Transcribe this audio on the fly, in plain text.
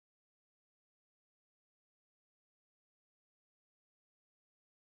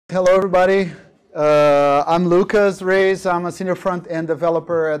Hello, everybody. I'm Lucas Reis. I'm a senior front-end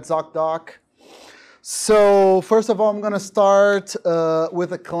developer at ZocDoc. So first of all, I'm going to start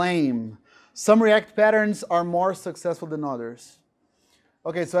with a claim. Some React patterns are more successful than others.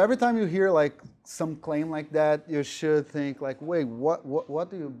 Okay, so every time you hear like some claim like that, you should think like, wait, what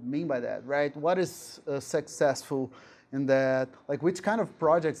do you mean by that, right? What is successful in that? Like, which kind of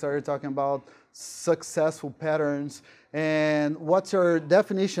projects are you talking about? Successful patterns, and what's your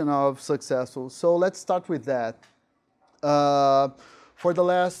definition of successful? So let's start with that. For the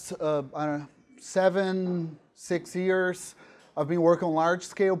last, I don't know, 6 years, I've been working on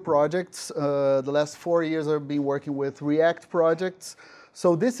large-scale projects. The last 4 years, I've been working with React projects.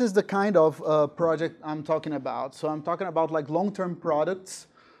 So this is the kind of project I'm talking about. So I'm talking about like long-term products,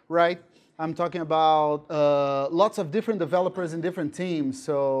 right? I'm talking about lots of different developers in different teams.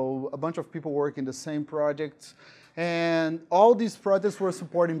 So a bunch of people working the same projects. And all these projects were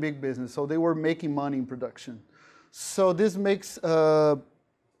supporting big business. So they were making money in production. So this makes,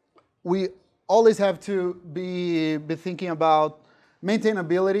 we always have to be thinking about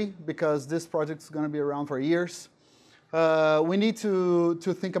maintainability, because this project is going to be around for years. We need to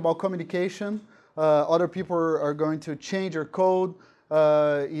think about communication. Other people are going to change your code.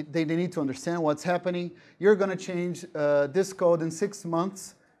 They need to understand what's happening. You're going to change this code in 6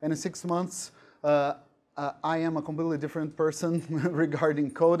 months. And in 6 months, I am a completely different person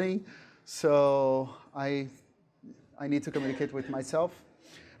regarding coding. So I need to communicate with myself.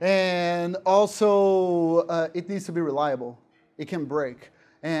 And also, it needs to be reliable. It can break.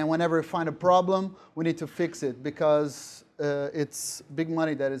 And whenever we find a problem, we need to fix it, because it's big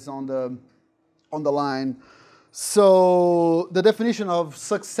money that is on the line. So the definition of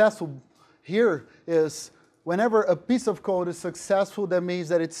successful here is whenever a piece of code is successful, that means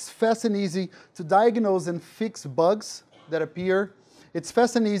that it's fast and easy to diagnose and fix bugs that appear. It's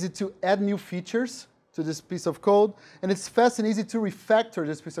fast and easy to add new features to this piece of code, and it's fast and easy to refactor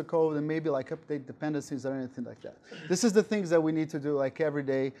this piece of code and maybe like update dependencies or anything like that. This is the things that we need to do like every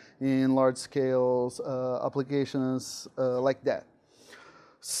day in large scales applications like that.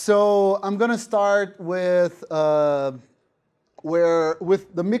 So I'm going to start with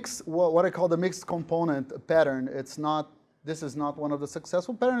with the mix, what I call the mixed component pattern. This is not one of the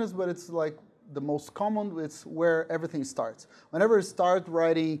successful patterns, but it's like the most common. It's where everything starts. Whenever we start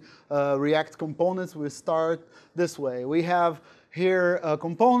writing React components, we start this way. We have here a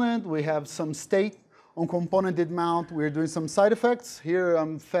component. We have some state. On component.mount, we're doing some side effects. Here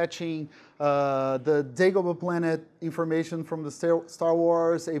I'm fetching the Dagobah planet information from the Star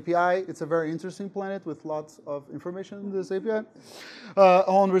Wars API. It's a very interesting planet with lots of information in this API.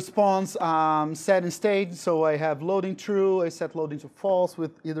 On response, setting state. So I have loading true. I set loading to false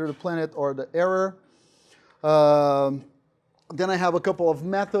with either the planet or the error. Then I have a couple of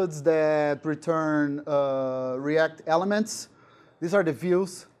methods that return React elements. These are the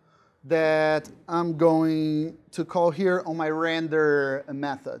views that I'm going to call here on my render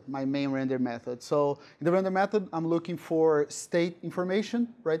method, my main render method. So in the render method, I'm looking for state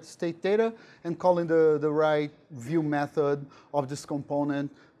information, right, state data, and calling the right view method of this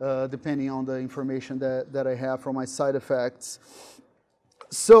component, depending on the information that I have from my side effects.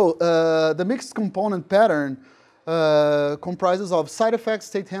 So the mixed component pattern comprises of side effects,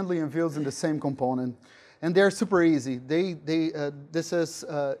 state handling, and views in the same component. And they're super easy. This is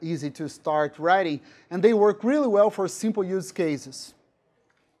easy to start writing, and they work really well for simple use cases.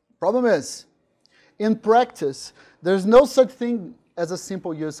 Problem is, in practice, there's no such thing as a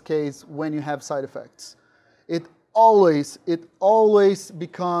simple use case when you have side effects. It always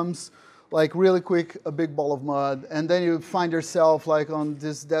becomes like really quick a big ball of mud, and then you find yourself like on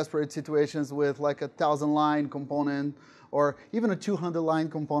these desperate situations with like a 1,000-line component, or even a 200-line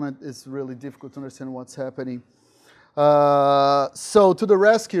component is really difficult to understand what's happening. So to the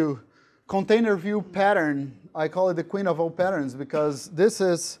rescue, container view pattern. I call it the queen of all patterns, because this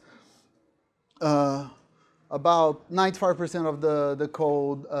is about 95% of the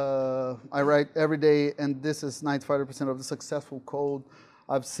code I write every day, and this is 95% of the successful code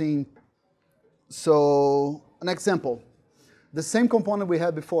I've seen. So an example, the same component we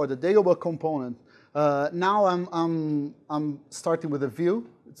had before, the Dagobah component. Now I'm starting with a view.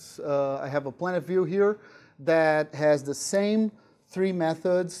 I have a planet view here that has the same 3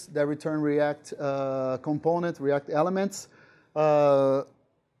 methods that return React component, React elements. And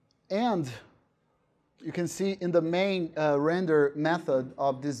you can see in the main render method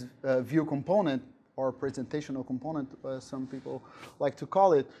of this view component, or presentational component, some people like to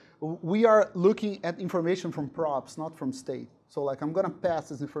call it, we are looking at information from props, not from state. So like I'm going to pass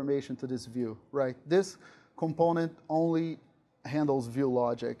this information to this view, right? This component only handles view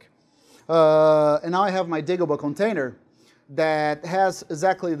logic. And now I have my Dagobah container that has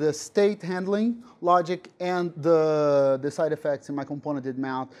exactly the state handling logic and the side effects in my component did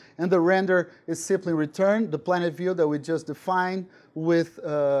mount. And the render is simply return the planet view that we just defined with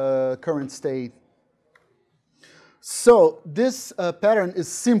current state. So this pattern is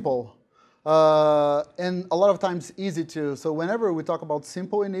simple. And a lot of times easy too. So whenever we talk about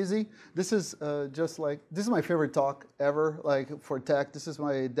simple and easy, this is just like, this is my favorite talk ever, like for tech. This is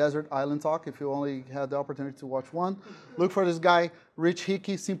my desert island talk. If you only had the opportunity to watch one, look for this guy, Rich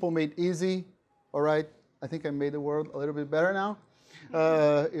Hickey, Simple Made Easy. All right, I think I made the world a little bit better now.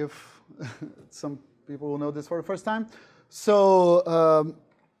 If some people will know this for the first time. So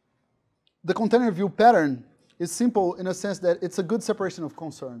the container view pattern is simple in a sense that it's a good separation of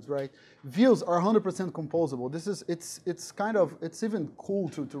concerns, right? Views are 100% composable. This is, it's kind of, it's even cool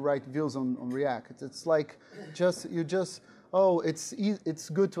to write views on React. It's like it's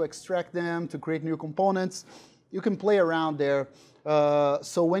good to extract them, to create new components. You can play around there.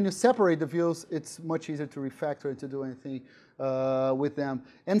 So when you separate the views, it's much easier to refactor and to do anything with them.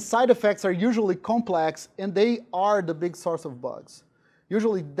 And side effects are usually complex, and they are the big source of bugs.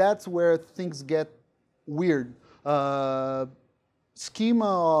 Usually that's where things get weird.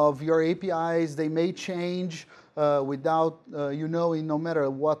 Schema of your APIs, they may change without you knowing, no matter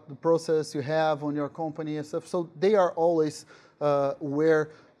what the process you have on your company and stuff. So they are always where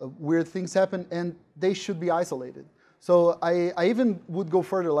weird things happen, and they should be isolated. So I even would go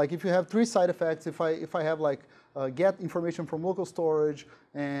further. Like if you have 3 side effects, if I have like get information from local storage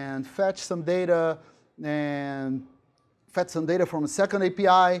and fetch some data and fetch some data from a second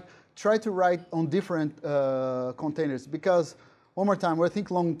API, try to write on different containers, because, one more time, we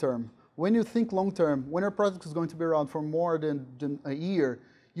think long term. When you think long term, when your project is going to be around for more than a year,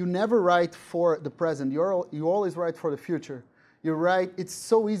 you never write for the present. You always write for the future. You write, it's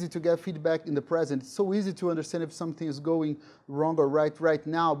so easy to get feedback in the present. It's so easy to understand if something is going wrong or right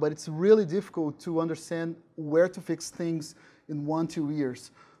now, but it's really difficult to understand where to fix things in 1-2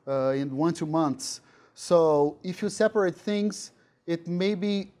 years, in 1-2 months. So if you separate things, it may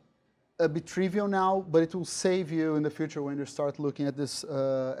be a bit trivial now, but it will save you in the future when you start looking at this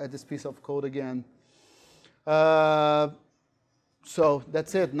piece of code again. So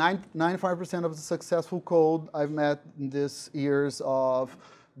that's it. 95% of the successful code I've met in these years of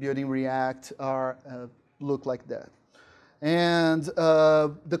building React look like that. And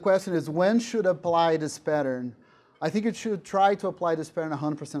the question is, when should I apply this pattern? I think you should try to apply this pattern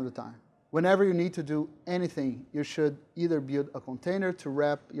 100% of the time. Whenever you need to do anything, you should either build a container to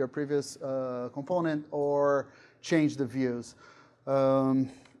wrap your previous component or change the views. A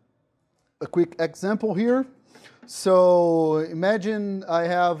quick example here. So imagine I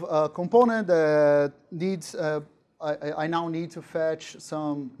have a component that needs, I now need to fetch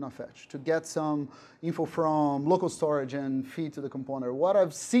some, to get some info from local storage and feed to the component. What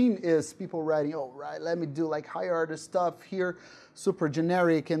I've seen is people writing, oh, right, let me do like higher order stuff here, super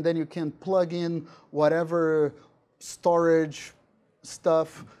generic, and then you can plug in whatever storage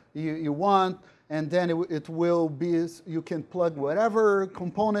stuff you want, and then it will be, you can plug whatever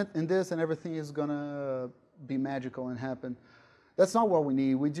component in this, and everything is gonna be magical and happen. That's not what we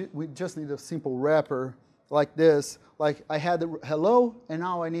need. We just need a simple wrapper like this. Like I had the hello, and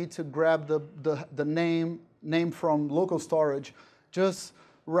now I need to grab the name from local storage. Just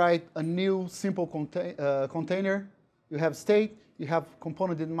write a new simple container. You have state, you have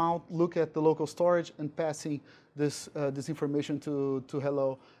component in mount, look at the local storage and passing this information to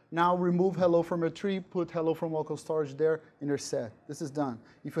hello. Now remove hello from your tree, put hello from local storage there, and you're set. This is done.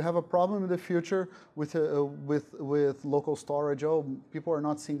 If you have a problem in the future with local storage, oh, people are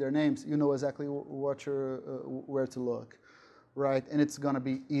not seeing their names, you know exactly what where to look, right? And it's gonna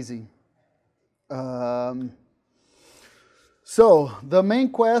be easy. So the main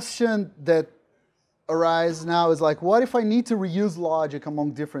question that arises now is like, what if I need to reuse logic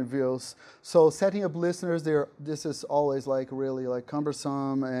among different views? So setting up listeners there, this is always like really like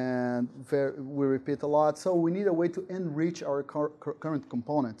cumbersome, and we repeat a lot. So we need a way to enrich our current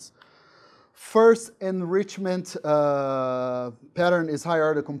components. First enrichment pattern is higher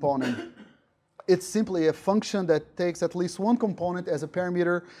order component. It's simply a function that takes at least one component as a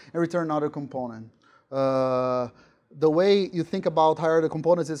parameter and return another component. The way you think about higher order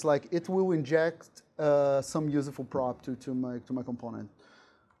components is like it will inject some useful prop to my component.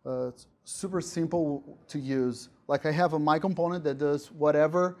 It's super simple to use. Like I have a my component that does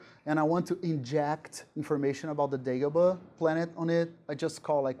whatever, and I want to inject information about the Dagobah planet on it. I just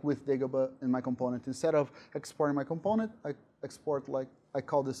call like with Dagobah in my component. Instead of exporting my component, I export like, I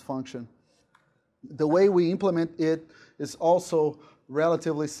call this function. The way we implement it is also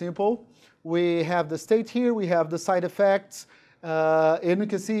relatively simple. We have the state here, we have the side effects, and you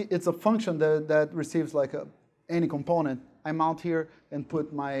can see it's a function that receives like any component. I mount here and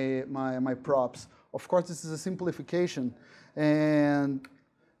put my props. Of course, this is a simplification, and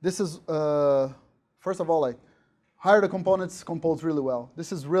this is, first of all, like, hire the components compose really well.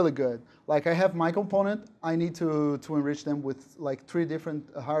 This is really good. Like I have my component, I need to enrich them with like 3 different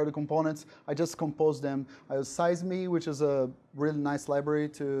hire the components. I just compose them. I use size.me, which is a really nice library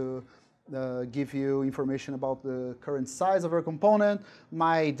to give you information about the current size of your component.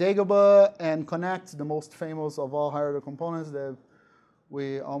 My Dagobah and Connect, the most famous of all hire the components that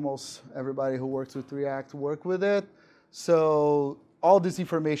almost everybody who works with React work with it. So all this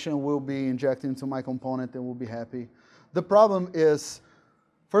information will be injected into my component and we'll be happy. The problem is,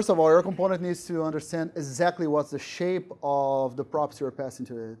 first of all, your component needs to understand exactly what's the shape of the props you're passing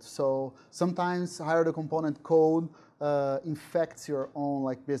to it. So sometimes hire the component code infects your own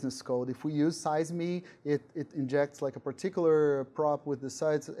like business code. If we use size.me, it injects like a particular prop with the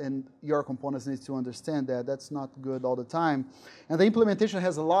size, and your components need to understand that. That's not good all the time. And the implementation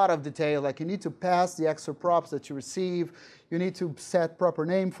has a lot of detail, like you need to pass the extra props that you receive, you need to set proper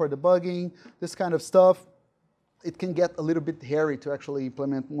name for debugging, this kind of stuff. It can get a little bit hairy to actually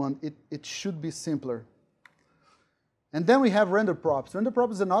implement one. It should be simpler. And then we have render props. Render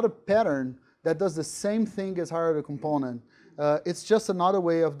prop is another pattern that does the same thing as hire the component. It's just another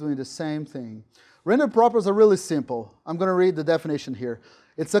way of doing the same thing. Render props are really simple. I'm going to read the definition here.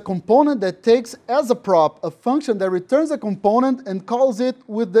 It's a component that takes as a prop a function that returns a component and calls it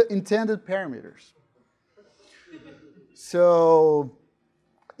with the intended parameters. So,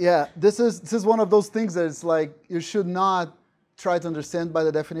 yeah, this is one of those things that it's like you should not try to understand by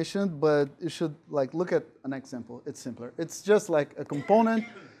the definition, but you should like look at an example. It's simpler. It's just like a component,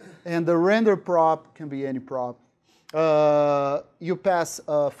 and the render prop can be any prop. You pass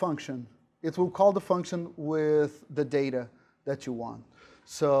a function. It will call the function with the data that you want.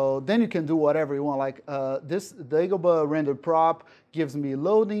 So then you can do whatever you want. Like this Dagobah render prop gives me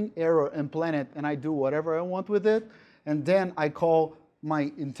loading, error, and planet, and I do whatever I want with it. And then I call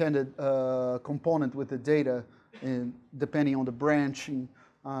my intended component with the data, and depending on the branching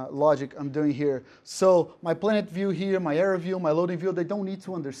logic I'm doing here. So my planet view here, my error view, my loading view, they don't need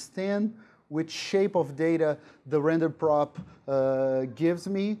to understand which shape of data the render prop gives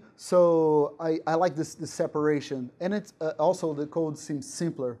me. So I like this separation. And it's also the code seems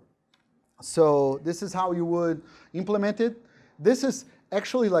simpler. So this is how you would implement it. This is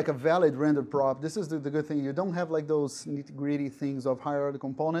actually like a valid render prop. This is the good thing. You don't have like those nitty-gritty things of hire the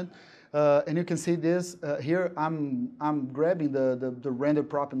component. And you can see this here. I'm grabbing the render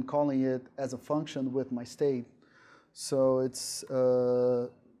prop and calling it as a function with my state. So it's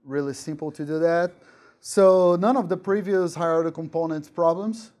really simple to do that. So none of the previous hire the components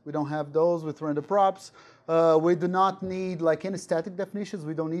problems. We don't have those with render props. We do not need like any static definitions.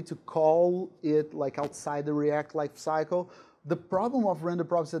 We don't need to call it like outside the React lifecycle. The problem of render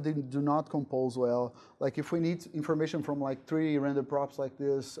props is that they do not compose well. Like if we need information from like 3 render props like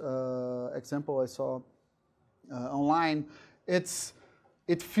this example I saw online,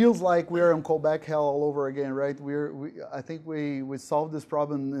 it feels like we're on callback hell all over again, right? I think we solved this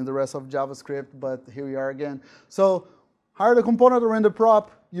problem in the rest of JavaScript, but here we are again. So hire the component or render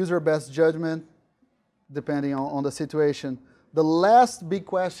prop, use your best judgment depending on the situation. The last big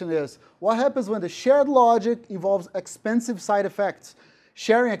question is, what happens when the shared logic involves expensive side effects?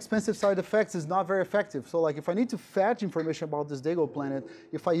 Sharing expensive side effects is not very effective. So like if I need to fetch information about this Dago planet,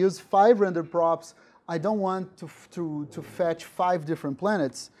 if I use 5 render props, I don't want to fetch 5 different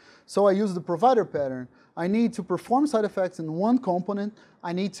planets. So I use the provider pattern. I need to perform side effects in one component.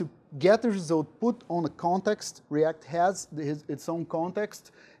 I need to get the result put on a context. React has its own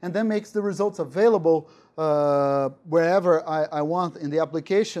context, and then makes the results available wherever I want in the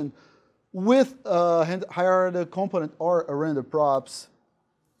application with hire the component or a render props.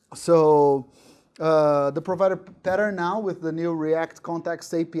 So the provider pattern now with the new React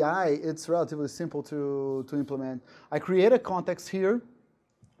Context API, it's relatively simple to implement. I create a context here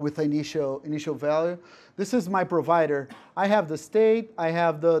with initial value. This is my provider. I have the state, I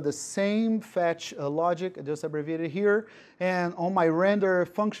have the same fetch logic, I just abbreviated here, and on my render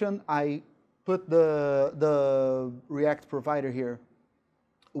function, I put the React provider here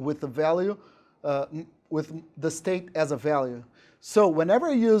with the value, with the state as a value. So whenever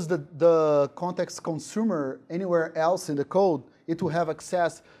I use the context consumer anywhere else in the code, it will have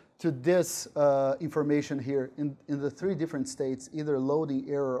access to this information here in the 3 different states, either loading,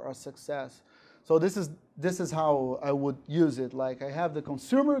 error, or success. So this is how I would use it. Like I have the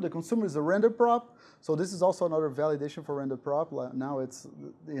consumer is a render prop. So this is also another validation for render prop. Now it's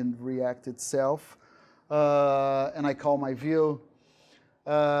in React itself. And I call my view.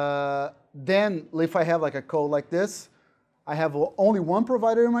 Then if I have like a code like this, I have only one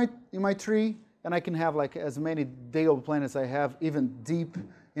provider in my tree, and I can have like as many data planets I have, even deep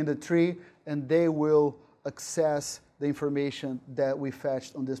in the tree, and they will access the information that we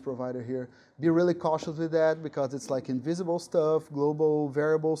fetched on this provider here. Be really cautious with that because it's like invisible stuff, global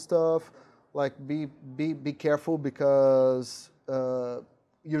variable stuff. Like be careful because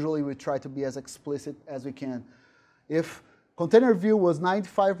usually we try to be as explicit as we can. If container view was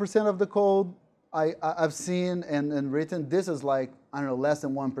 95% of the code I've seen and written, this is like, I don't know, less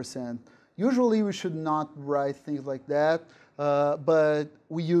than 1%. Usually we should not write things like that, but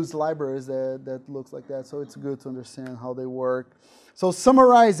we use libraries that looks like that, so it's good to understand how they work. So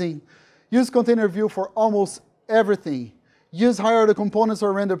summarizing, use container view for almost everything. Use hierarchy components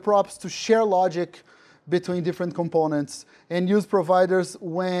or render props to share logic between different components, and use providers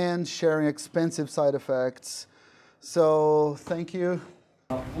when sharing expensive side effects. So thank you.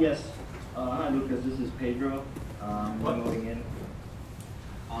 Yes. Hi, Lucas. This is Pedro. Logging in.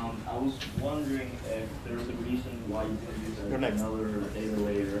 I was wondering if there's a reason why you didn't use another data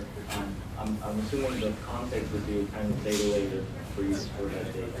layer. I'm assuming the context would be a kind of data layer for use for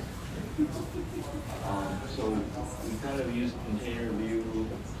that data. So we kind of use container view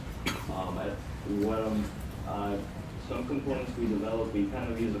at some components we develop. We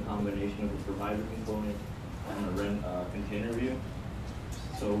kind of use a combination of a provider component and a container view.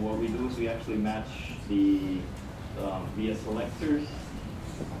 So what we do is we actually match the via selectors.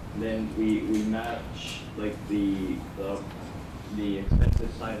 Then we match like the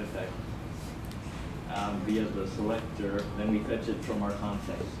expensive side effect via the selector. Then we fetch it from our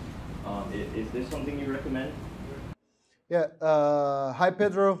context. Is this something you recommend? Yeah. Hi,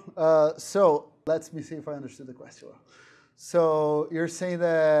 Pedro. So let me see if I understood the question. So you're saying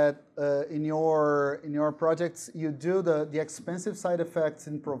that in your projects you do the expensive side effects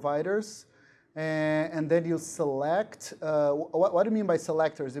in providers, and then you select. What do you mean by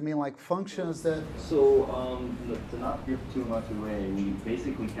selectors? You mean like functions that? So to not give too much away, we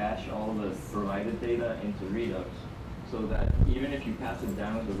basically cache all the provided data into Redux, so that even if you pass it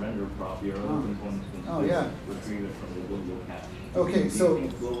down as a render prop, your other components can still retrieve it from the global cache. Okay, so do you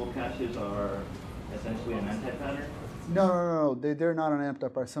think global caches are essentially an anti-pattern? No. They're not an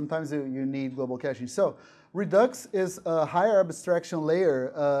anti-pattern. Sometimes you need global caching. So Redux is a higher abstraction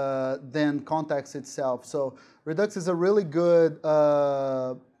layer than context itself. So Redux is a really good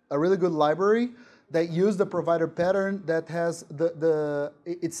library that uses the provider pattern that has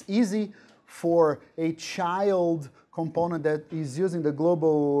it's easy for a child component that is using the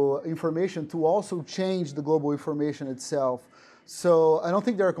global information to also change the global information itself. So I don't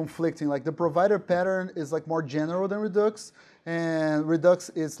think they're conflicting. Like the provider pattern is like more general than Redux, and Redux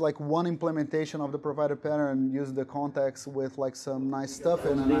is like one implementation of the provider pattern using the context with like some nice stuff.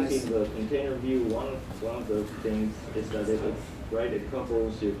 And the container view, one of the things is that it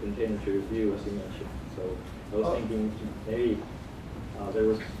couples your container to your view, as you mentioned. So I was thinking maybe there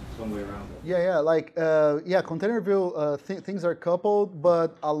was some way around that. Yeah, container view things are coupled,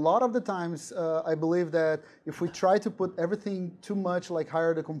 but a lot of the times I believe that if we try to put everything too much like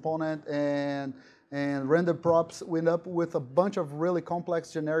hierarchy component and render props, we end up with a bunch of really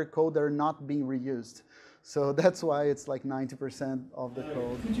complex generic code that are not being reused. So that's why it's like 90% of the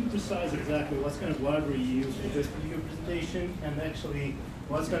code. Could you precise exactly what kind of library you use for your presentation, and actually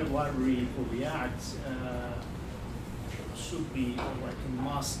what kind of library for React should be like a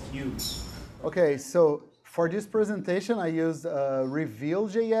must use? Okay, so for this presentation I used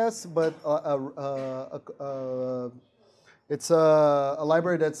Reveal.js, but it's a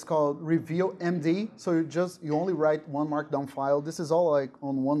library that's called Reveal MD. So you only write one markdown file. This is all like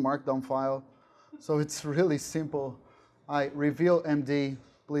on one markdown file. So it's really simple. Reveal MD,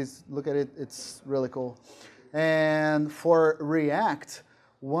 please look at it. It's really cool. And for React,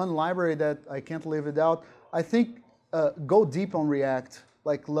 one library that I can't live without, I think go deep on React.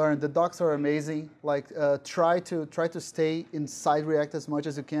 Like learn, the docs are amazing. Like try to stay inside React as much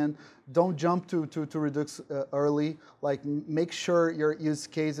as you can. Don't jump to Redux early. Like make sure your use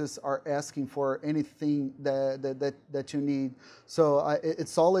cases are asking for anything that you need. So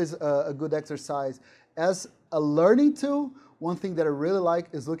it's always a good exercise. As a learning tool, one thing that I really like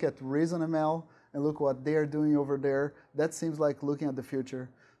is look at ReasonML and look what they're doing over there, that seems like looking at the future.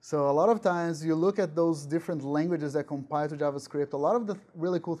 So a lot of times you look at those different languages that compile to JavaScript, a lot of the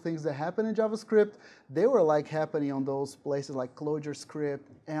really cool things that happen in JavaScript, they were like happening on those places like ClojureScript,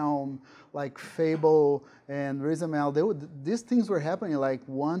 Elm, like Fable, and ReisML. These things were happening like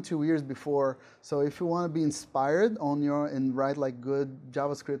 1-2 years before. So if you want to be inspired and write like good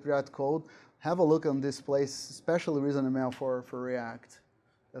JavaScript React code, have a look on this place, especially ReisML for React.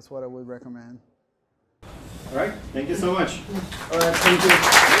 That's what I would recommend. All right, thank you so much. All right, thank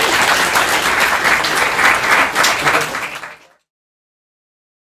you.